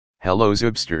Hello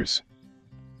Zoobsters.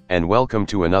 And welcome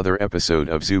to another episode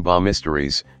of Zooba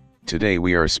Mysteries. Today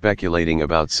we are speculating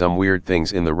about some weird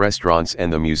things in the restaurants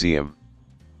and the museum.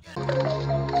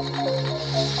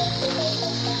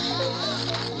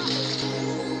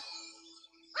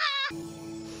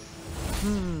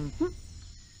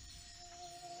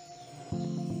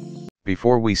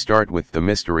 Before we start with the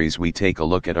mysteries, we take a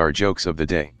look at our jokes of the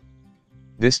day.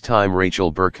 This time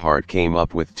Rachel Burkhart came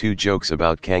up with 2 jokes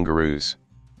about kangaroos.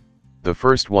 The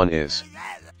first one is,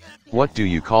 what do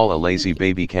you call a lazy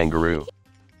baby kangaroo?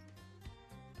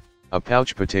 A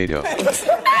pouch potato.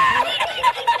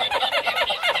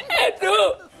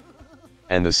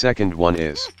 And the second one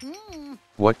is,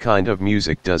 what kind of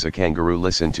music does a kangaroo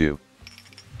listen to?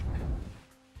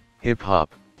 Hip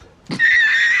hop.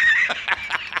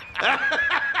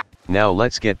 Now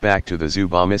let's get back to the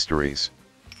Zooba mysteries.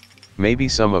 Maybe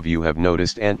some of you have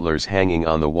noticed antlers hanging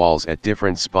on the walls at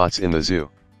different spots in the zoo.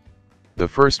 The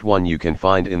first one you can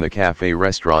find in the cafe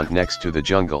restaurant next to the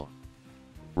jungle.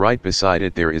 Right beside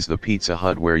it there is the Pizza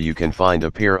Hut where you can find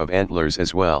a pair of antlers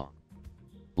as well.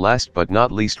 Last but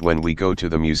not least, when we go to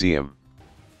the museum.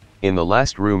 In the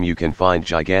last room you can find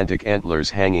gigantic antlers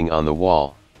hanging on the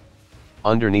wall.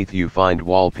 Underneath you find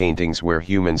wall paintings where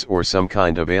humans or some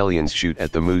kind of aliens shoot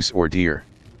at the moose or deer.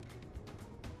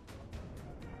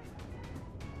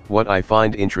 What I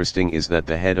find interesting is that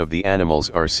the head of the animals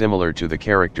are similar to the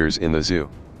characters in the zoo.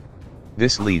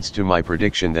 This leads to my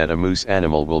prediction that a moose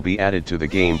animal will be added to the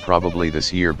game probably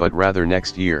this year, but rather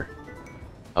next year.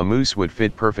 A moose would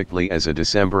fit perfectly as a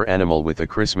December animal with a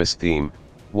Christmas theme.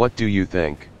 What do you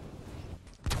think?